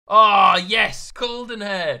Oh, yes. Golden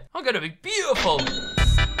hair. I'm going to be beautiful.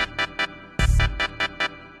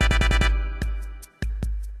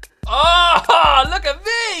 Oh, look at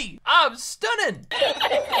me. I'm stunning.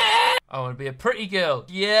 I want to be a pretty girl.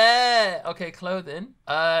 Yeah. Okay, clothing.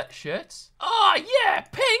 Shirts. Oh, yeah.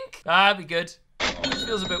 Pink. That'd be good. This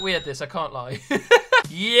feels a bit weird, this. I can't lie.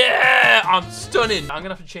 Yeah, I'm stunning. I'm gonna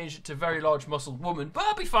have to change it to very large muscled woman, but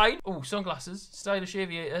I'll be fine. Oh, sunglasses, stylish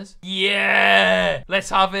aviators. Yeah, let's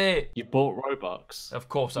have it. You bought Robux. Of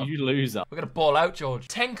course. You loser. We're gonna ball out, George.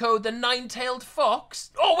 Tenko the nine-tailed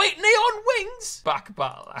fox. Oh wait, neon wings. Back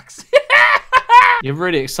battle axe. You're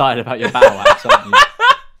really excited about your battle axe, aren't you?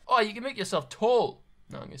 Oh, you can make yourself tall.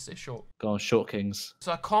 No, I'm gonna stay short. Go on, short kings.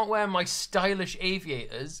 So I can't wear my stylish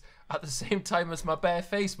aviators at the same time as my bare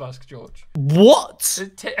face mask, George. What?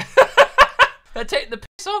 They're taking the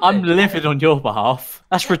piss on I'm livid on your behalf.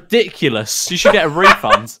 That's ridiculous. You should get a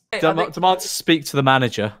refund. Demand to speak to the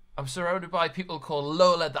manager. I'm surrounded by people called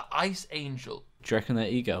Lola the Ice Angel. Do you reckon they're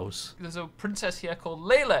e-girls? There's a princess here called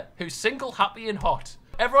Layla, who's single, happy, and hot.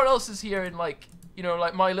 Everyone else is here in, like, you know,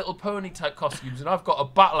 like My Little Pony type costumes, and I've got a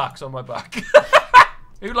battle axe on my back.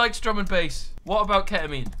 Who likes drum and bass? What about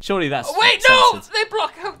ketamine? Surely that's... Oh, wait, no! They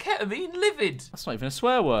block out ketamine. Livid. That's not even a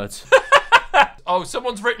swear word. Oh,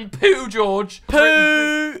 someone's written poo, George. Poo!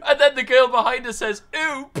 And then the girl behind us says,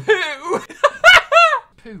 ooh, poo.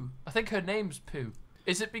 Poo. I think her name's Poo.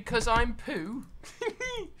 Is it because I'm Poo?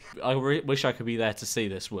 I wish I could be there to see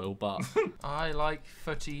this, Will, but... I like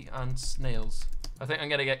footy and snails. I think I'm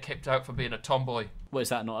going to get kicked out for being a tomboy. What, is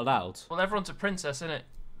that not allowed? Well, everyone's a princess, innit?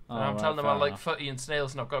 Oh, and I'm right, telling them I like enough. footy and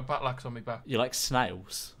snails and I've got a battle axe on my back. You like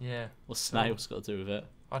snails? Yeah. What's snails got to do with it?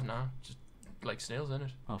 I don't know. Just like snails,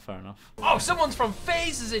 innit? Oh, fair enough. Oh, someone's from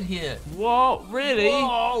Phases in here. What? Really?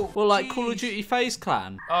 Whoa, Well, like jeez. Call of Duty FaZe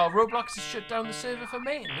Clan? Oh, Roblox has shut down the server for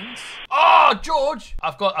maintenance. Oh, George!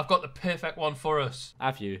 I've got the perfect one for us.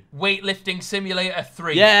 Have you? Weightlifting Simulator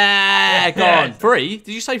 3. Yeah, go on. 3?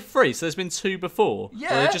 Did you say 3? So there's been 2 before? Yeah.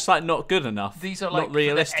 Or they're just like not good enough? These are like not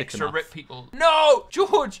realistic for the extra enough. rip people. No,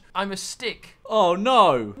 George! I'm a stick. Oh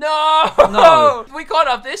no. No! No. We can't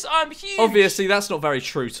have this. I'm huge. Obviously, that's not very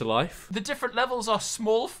true to life. The different levels are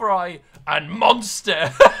small fry and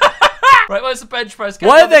monster. Right, where's the bench press? Get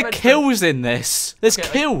Why on are the there bench kills in this? There's Okay,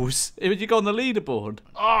 kills when you go on the leaderboard.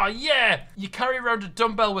 press. Oh, yeah. You carry around a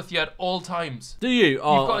dumbbell with you at all times. Do you?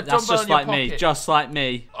 Oh, got a that's dumbbell just in your like me. pocket. Just like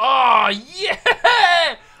me. Oh,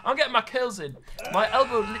 yeah! I'm getting my kills in. My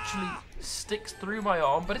elbow literally sticks through my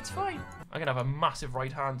arm, but it's fine. I'm going to have a massive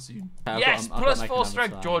right hand soon. Okay, Yes, I've got plus to make 4 another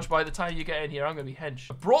strength, slam. George. By the time you get in here, I'm going to be hench.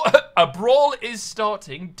 A brawl is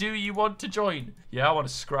starting. Do you want to join? Yeah, I want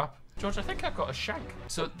to scrap. George, I think I've got a shank.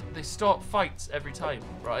 So they start fights every time,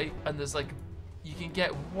 right? And there's like, you can get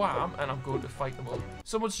wham, and I'm going to fight them all.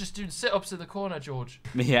 Someone's just doing sit-ups in the corner, George.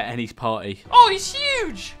 Me at any party. Oh, he's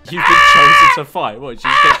huge! You've been chosen to fight. What, did you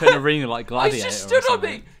just get put in an arena like Gladiator? He's just or stood on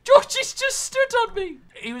something? me! George, he's just stood on me!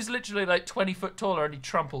 He was literally like 20 foot taller and he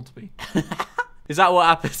trampled me. Is that what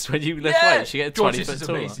happens when you lift weights? You get George, 20 this foot is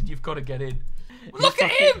taller. amazing. You've got to get in. Look at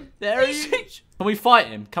fucking- him! There He's he is. Can we fight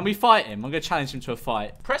him? Can we fight him? I'm going to challenge him to a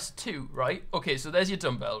fight. Press 2, right? Okay, so there's your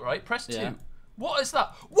dumbbell, right? Press 2. Yeah. What is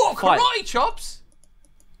that? Whoa, Fight. karate chops!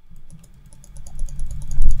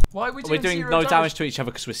 Why are we We're doing doing zero no damage to each other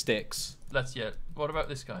because we're sticks. Let's, yeah. What about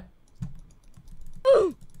this guy?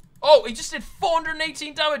 Oh, he just did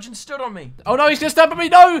 418 damage and stood on me. Oh no, he's going to stab at me.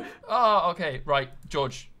 No! Oh, okay. Right,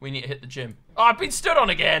 George, we need to hit the gym. Oh, I've been stood on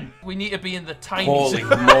again. We need to be in the tiny Holy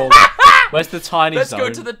zone. moly. Where's the tiny Let's zone? go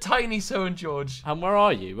to the tiny zone, George. And where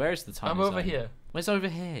are you? Where is the tiny I'm zone? over here. Where's over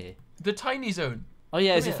here? The tiny zone. Oh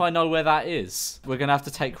yeah, as Come if here. I know where that is. We're going to have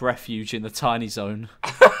to take refuge in the tiny zone.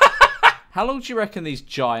 How long do you reckon these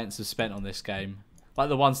giants have spent on this game? Like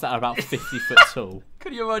the ones that are about 50 foot tall.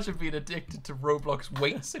 Could you imagine being addicted to Roblox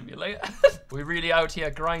Weight Simulator? We're really out here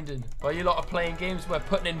grinding. While you lot are playing games, we're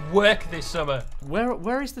putting in work this summer.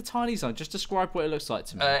 Where is the tiny zone? Just describe what it looks like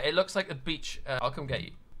to me. It looks like a beach. I'll come get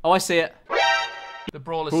you. Oh, I see it. The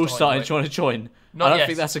brawl is We're all starting. right? Do you want to join? Not I don't yet.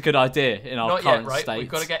 think that's a good idea in our Not current yet, right? state. We've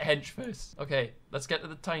got to get hench first. Okay, let's get to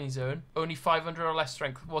the tiny zone. Only 500 or less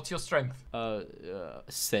strength. What's your strength?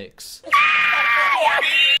 6.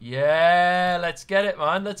 Yeah, let's get it,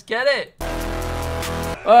 man. Let's get it.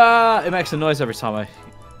 It makes a noise every time I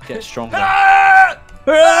get stronger.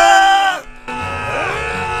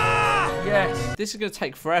 Yes. This is going to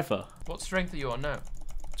take forever. What strength are you on now?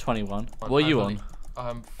 21. What are you on?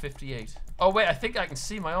 I'm 58. Oh, wait, I think I can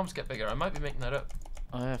see my arms get bigger. I might be making that up.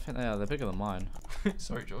 Oh, yeah, I think they are. They're bigger than mine.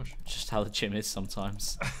 Sorry, George. Just how the gym is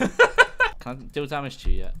sometimes. Can't deal damage to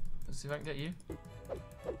you yet. Let's see if I can get you.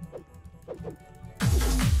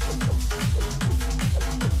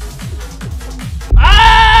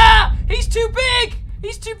 too big.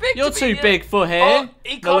 He's too big. You're to too be big for here. Oh,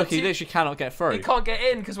 he can't. No, look, he literally cannot get through. He can't get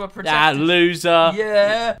in because we're protected. Ah, loser.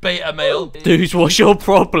 Yeah. Beta male. Dude, what's your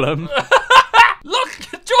problem? Look,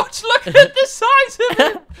 George, look at the size of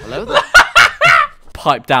him. Hello there.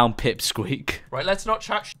 Pipe down, pipsqueak. Right, let's not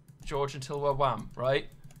chat George until we're wham, right?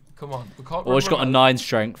 Come on, we can't. Oh, it's got a 9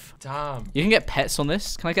 strength. Damn. You can get pets on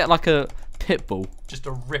this. Can I get like a pit bull? Just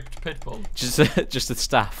a ripped pit bull. Just a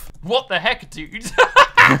staff. What the heck, dude?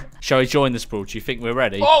 Shall we join this brawl? Do you think we're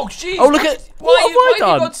ready? Oh, jeez. Oh, look at why have I have you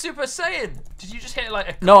done? got Super Saiyan? Did you just hit like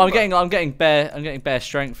a combo? No, I'm getting bare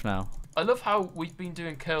strength now. I love how we've been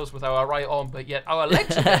doing curls with our right arm, but yet our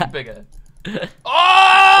legs are getting bigger.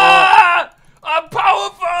 Oh! I'm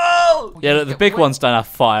powerful! Yeah, look, the big ones don't have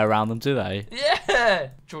fire around them, do they? Yeah!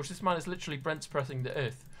 George, this man is literally Brent's pressing the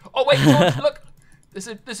earth. Oh, wait, George, look! There's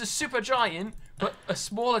a super giant, but a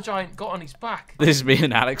smaller giant got on his back. This is me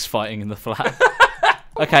and Alex fighting in the flat.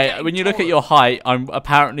 Okay, when you look at your height, I'm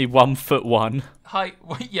apparently 1'1". Height,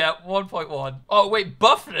 yeah, 1.1. Oh, wait,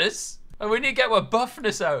 buffness? Oh, we need to get our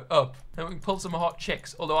buffness up. And we can pull some hot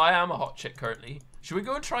chicks, although I am a hot chick currently. Should we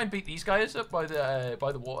go and try and beat these guys up by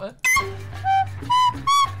the water?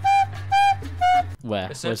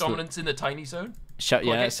 Where? Assert dominance in the tiny zone.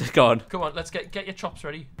 Yeah, go on. Come on, let's get your chops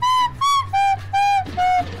ready.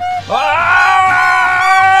 Ah!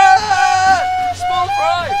 Small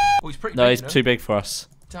fry! Oh, he's pretty big. No, he's too big for us.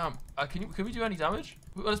 Damn. Can we do any damage?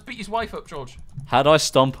 Let's beat his wife up, George. How do I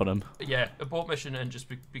stomp on him? Yeah, abort mission and just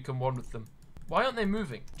become one with them. Why aren't they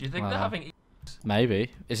moving? Do you think they're having...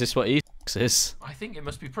 Maybe. Is this what E6 is? I think it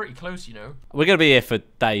must be pretty close, you know. We're going to be here for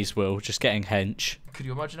days, Will, just getting hench. Could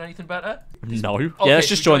you imagine anything better? No. Okay, yeah, let's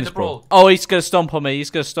just join this brawl. brawl. Oh, he's going to stomp on me. He's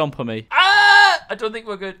going to stomp on me. Ah! I don't think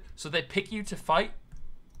we're good. So they pick you to fight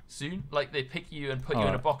soon? Like they pick you and put you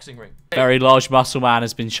in a boxing ring. Very large muscle man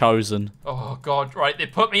has been chosen. Oh, God. Right, they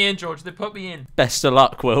put me in, George. They put me in. Best of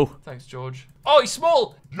luck, Will. Thanks, George. Oh, he's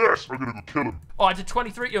small. Yes, I'm gonna go kill him. Oh, I did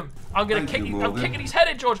 23 to him. I'm gonna kick him. I'm kicking his head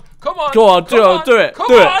in, George. Come on. Go on, do it. Come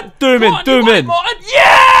Do on. it. Do him in. Do him in. Martin.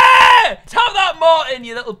 Yeah! Tap that Martin,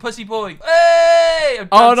 you little pussy boy. Hey!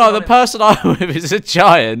 Oh no, the person I'm with is a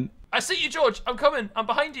giant. I see you, George. I'm coming. I'm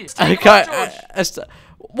behind you. Okay.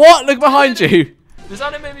 What? Look behind you. There's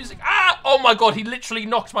anime music. Ah! Oh my God, he literally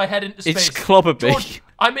knocked my head into space. It's clobbered me. George,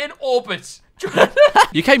 I'm in orbit.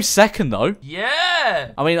 You came second though.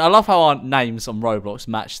 Yeah. I mean, I love how our names on Roblox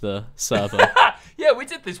match the server. Yeah, we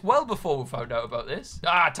did this well before we found out about this.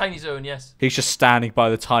 Ah, tiny zone, yes. He's just standing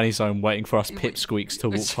by the tiny zone waiting for us pipsqueaks to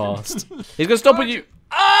walk past. He's gonna stop on you.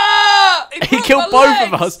 Ah! He killed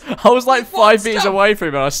both of us. I was like 5 meters away from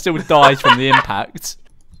him and I still died from the impact.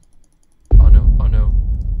 Oh no, oh no.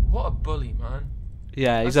 What a bully, man.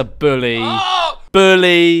 Yeah, he's a bully. Oh!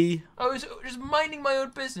 Bully. I was just minding my own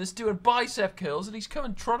business, doing bicep curls, and he's come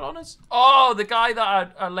and trod on us. Oh, the guy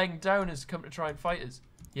that I laying down has come to try and fight us.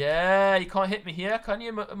 Yeah, you can't hit me here, can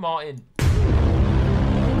you, Martin?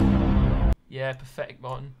 Yeah, pathetic,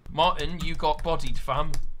 Martin. Martin, you got bodied,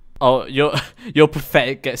 fam. Oh, your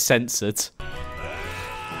pathetic gets censored.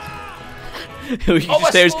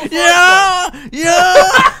 Yeah!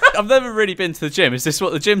 I've never really been to the gym. Is this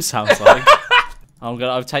what the gym sounds like? I'm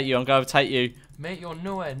gonna overtake you. I'm gonna overtake you. Mate, you're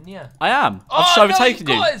nowhere near. I am. I've just overtaken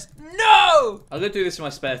you. No! I'm gonna do this in my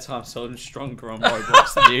spare time, so I'm stronger on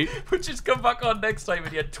Roblox than you. We'll just come back on next time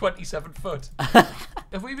when you're 27 foot.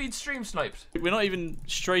 Have we been stream sniped? We're not even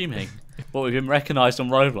streaming. But we've been recognised on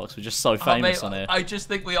Roblox. We're just so famous on here. I just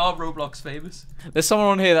think we are Roblox famous. There's someone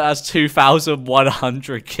on here that has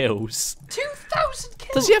 2,100 kills. 2,000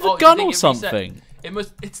 kills? Does he have a gun or something?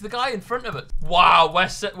 It's the guy in front of it. Wow,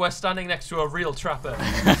 we're standing next to a real trapper.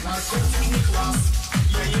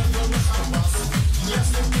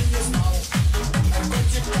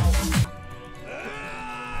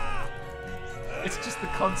 It's just the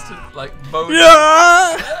constant like moaning.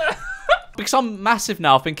 Yeah! Because I'm massive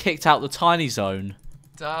now, I've been kicked out the tiny zone.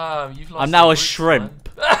 Damn, you've lost. I'm now a shrimp.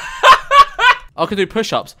 I can do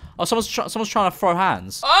push-ups. Oh, someone's trying to throw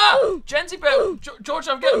hands. Ah! Genty Bell! George,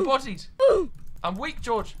 I'm getting bodied. I'm weak,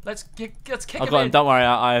 George. Let's kick I him got him. in. Don't worry,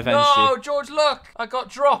 I avenged you. No, George, look. I got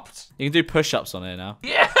dropped. You can do push-ups on here now.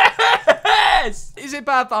 Yes! Is it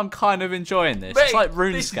bad that I'm kind of enjoying this? Mate, it's like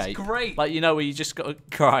RuneScape. this is great. Like, you know, where you just got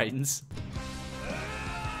grinds.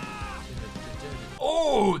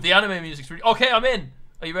 Oh, the anime music's really... Okay, I'm in.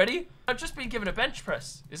 Are you ready? I've just been given a bench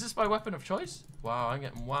press. Is this my weapon of choice? Wow, I'm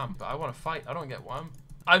getting wham, but I want to fight. I don't get wham.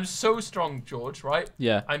 I'm so strong, George, right?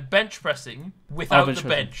 Yeah. I'm bench pressing without the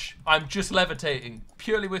bench. I'm just levitating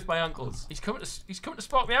purely with my ankles. He's coming to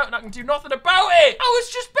spot me out and I can do nothing about it. I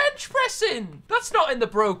was just bench pressing. That's not in the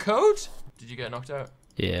bro code. Did you get knocked out?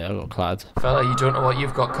 Yeah, I got clad. Fella, you don't know what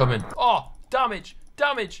you've got coming. Oh, damage,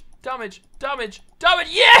 damage, damage, damage, damage.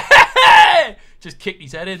 Yeah! Just kicked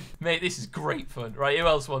his head in. Mate, this is great fun. Right, who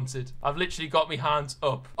else wants it? I've literally got my hands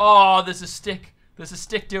up. Oh, there's a stick. There's a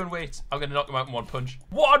stick doing weights. I'm going to knock him out in one punch.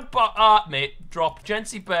 Mate, drop.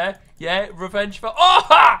 Jency Bear. Yeah, revenge for... Oh,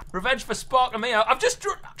 ha! Revenge for sparking me out. I've just...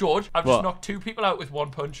 George, I've just knocked 2 people out with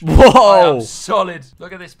 1 punch. Whoa! I'm solid.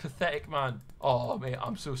 Look at this pathetic man. Oh, mate,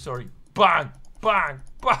 I'm so sorry. Bang, bang,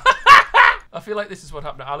 bang. I feel like this is what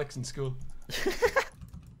happened to Alex in school.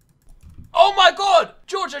 Oh my God!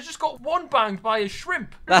 George, I just got 1 banged by a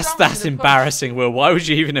shrimp. That's embarrassing, Will. Why would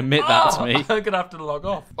you even admit that to me? I'm going to have to log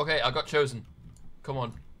off. Okay, I got chosen. Come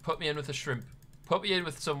on, put me in with a shrimp. Put me in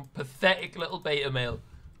with some pathetic little beta male.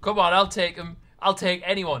 Come on, I'll take him. I'll take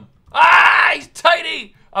anyone. Ah, he's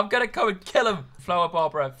tiny. I'm going to come and kill him. Flower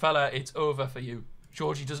Barbara, fella, it's over for you.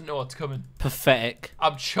 Georgie doesn't know what's coming. Pathetic.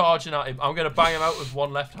 I'm charging at him. I'm going to bang him out with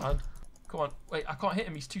 1 left hand. Come on. Wait, I can't hit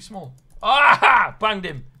him. He's too small. Ah! Banged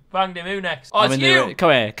him. Banged him. Who next? Oh, it's you.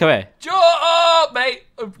 Come here. Come here. Oh, mate.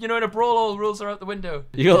 You know, in a brawl, all the rules are out the window.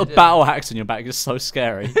 You got a battle axe on your back. It's so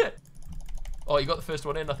scary. Oh, you got the first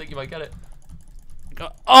one in. I think you might get it.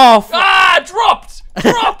 Oh, dropped!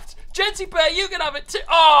 Dropped! Jency Bear, you can have it too.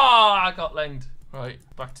 Oh, I got lenged. Right,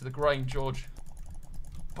 back to the grind, George.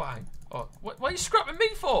 Bang. Oh, what are you scrapping me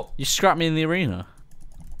for? You scrapped me in the arena.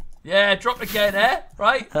 Yeah, drop again, eh?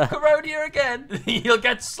 Right, come around here again. You'll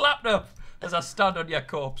get slapped up as I stand on your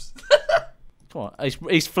corpse. Come on,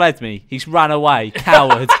 he's fled me. He's ran away.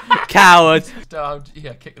 Coward. Coward. Down.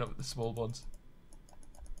 Yeah, kicking up with the small ones.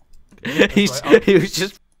 He was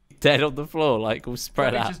just dead on the floor, like all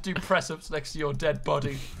spread out. Just do press-ups next to your dead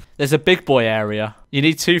body. There's a big boy area. You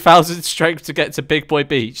need 2,000 strength to get to Big Boy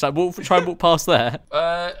Beach. Like, try and walk past there.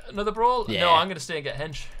 Another brawl? Yeah. No, I'm going to stay and get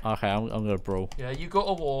hench. Okay, I'm going to brawl. Yeah, you go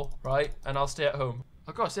to war, right? And I'll stay at home.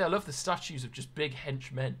 I've got to say, I love the statues of just big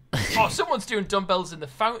hench men. Oh, someone's doing dumbbells in the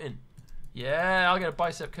fountain. Yeah, I'll get a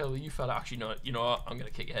bicep curl with you fella. Actually, no, you know what? I'm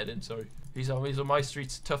going to kick your head in, sorry. These are my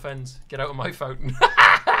streets, tough ends. Get out of my fountain.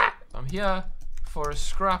 I'm here for a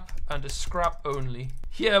scrap and a scrap only.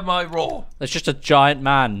 Hear my roar. There's just a giant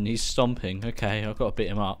man and he's stomping. Okay, I've got to beat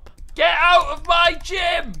him up. Get out of my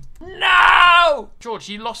gym! No! George,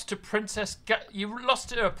 you lost to Princess... You lost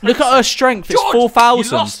to a princess. Look at her strength, it's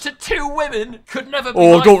 4,000. You lost to 2 women. Could never be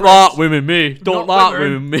Oh, don't friends. like women, me. Don't Not like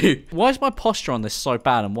women, me. Why is my posture on this so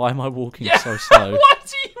bad and why am I walking so slow?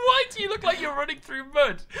 Why do you look like you're running through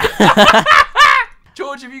mud?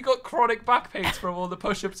 George, have you got chronic back pains from all the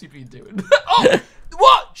push-ups you've been doing? Oh,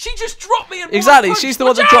 what? She just dropped me in Exactly, one punch. she's the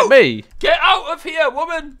one that dropped me. Get out of here,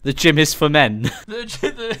 woman. The gym is for men.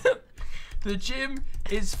 The gym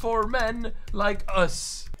is for men like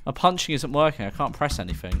us. My punching isn't working. I can't press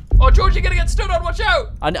anything. Oh, George, you're going to get stood on. Watch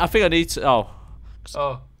out. I think I need to... Oh,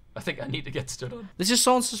 I think I need to get stood on. this is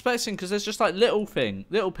so unsuspecting because there's just like little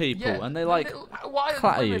people and they like why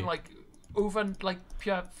clatter are the women you. like over like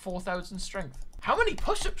pure 4,000 strength? How many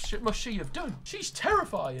push-ups must she have done? She's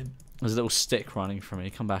terrifying. There's a little stick running from me.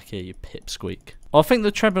 Come back here, you pipsqueak. Oh, I think the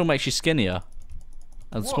treadmill makes you skinnier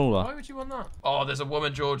and smaller. Why would you want that? Oh, there's a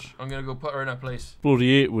woman, George. I'm going to go put her in her place.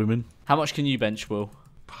 Bloody 8 women. How much can you bench, Will?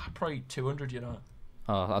 Probably 200, you know.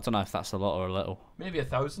 Oh, I don't know if that's a lot or a little. Maybe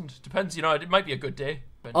 1,000. Depends, you know. It might be a good day.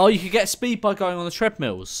 Oh, you could get speed by going on the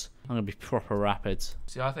treadmills. I'm going to be proper rapid.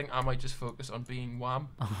 See, I think I might just focus on being wham.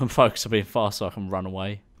 I'm focused on being fast so I can run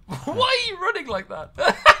away. Why are you running like that?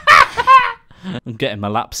 I'm getting my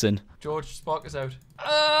laps in. George, spark us out.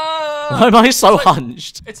 Why am I so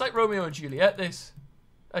hunched? It's like Romeo and Juliet, this.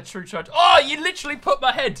 A true charge. Oh, you literally put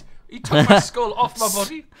my head. You took my skull off my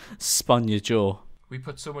body. Spun your jaw. We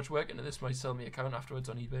put so much work into this, might sell me account afterwards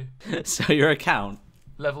on eBay. So your account?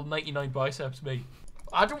 Level 99 biceps, me.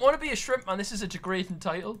 I don't want to be a shrimp, man. This is a degrading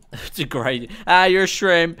title. Degrading. Ah, you're a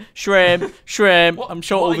shrimp. Shrimp. Shrimp. I'm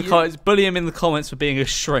sure all the comments. Bully him in the comments for being a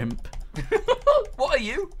shrimp. What are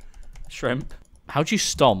you? Shrimp. How do you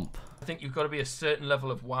stomp? I think you've got to be a certain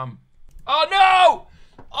level of wham. Oh, no!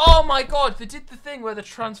 Oh, my God. They did the thing where they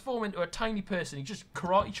transform into a tiny person. He just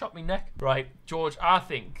karate chopped me neck. Right, George, I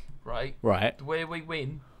think, right? Right. The way we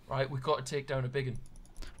win, right, we've got to take down a big one.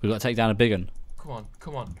 We've got to take down a big one. Come on,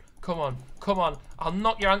 come on. Come on, come on. I'll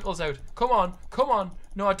knock your ankles out. Come on, come on.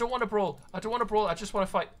 No, I don't want to brawl. I don't want to brawl. I just want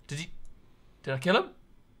to fight. Did I kill him?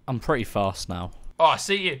 I'm pretty fast now. Oh, I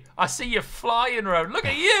see you. I see you flying around. Look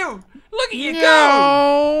at you. Look at you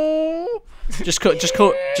go. Just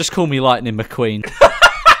call me Lightning McQueen.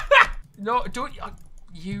 No, don't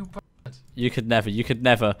you. You could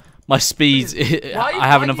never. My speed. I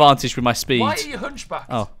have an advantage with my speed. Why are you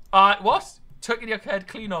hunchbacked? Oh. what? Taking your head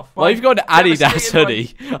clean off. Why have you got an Adidas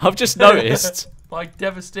hoodie? I've just noticed. My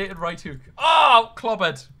devastated right hook. Oh,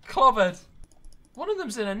 clobbered. Clobbered. One of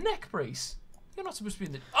them's in a neck brace. You're not supposed to be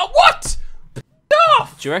in the... Oh, what?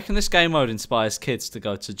 Off! Do you reckon this game mode inspires kids to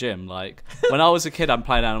go to gym? Like, when I was a kid and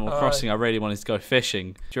played Animal Crossing, I really wanted to go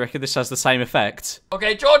fishing. Do you reckon this has the same effect?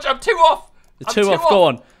 Okay, George, I'm 2 off. I'm 2 off. Go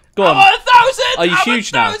on. Go on. I'm at 1,000. Are you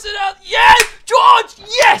huge now? Yes, George.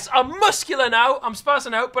 Yes, I'm muscular now. I'm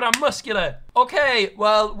spazzing out, but I'm muscular. Okay,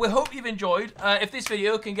 well, we hope you've enjoyed. If this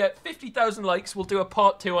video can get 50,000 likes, we'll do a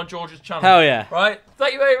part 2 on George's channel. Hell yeah. Right.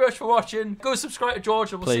 Thank you very much for watching. Go subscribe to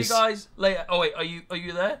George, and we'll Please. see you guys later. Oh wait, are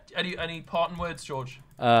you there? Any parting words, George?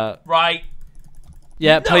 Right.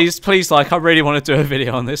 Yeah, no. Please, like, I really want to do a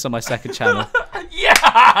video on this on my second channel.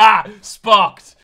 Yeah! Sparked.